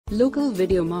Local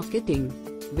video marketing.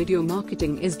 Video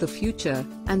marketing is the future,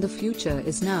 and the future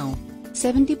is now.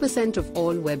 70% of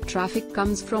all web traffic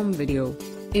comes from video.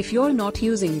 If you're not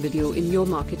using video in your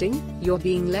marketing, you're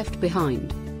being left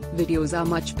behind. Videos are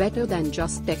much better than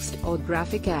just text or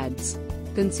graphic ads.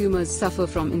 Consumers suffer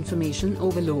from information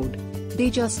overload. They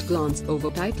just glance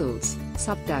over titles,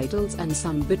 subtitles and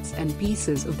some bits and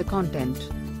pieces of the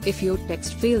content. If your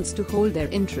text fails to hold their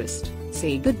interest,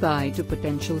 say goodbye to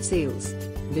potential sales.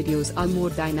 Videos are more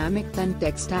dynamic than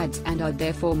text ads and are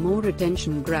therefore more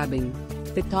attention-grabbing.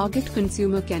 The target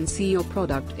consumer can see your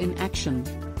product in action.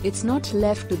 It's not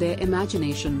left to their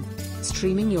imagination.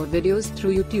 Streaming your videos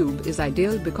through YouTube is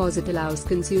ideal because it allows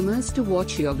consumers to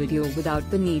watch your video without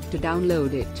the need to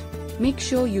download it. Make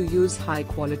sure you use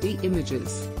high-quality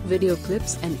images, video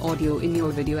clips and audio in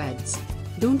your video ads.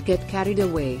 Don't get carried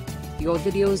away. Your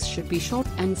videos should be short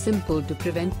and simple to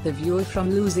prevent the viewer from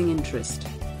losing interest.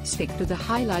 Stick to the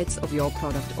highlights of your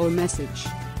product or message.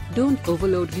 Don't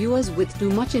overload viewers with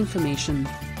too much information.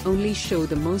 Only show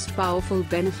the most powerful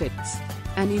benefits.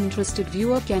 An interested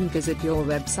viewer can visit your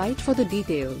website for the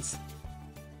details.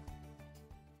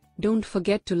 Don't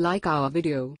forget to like our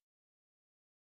video.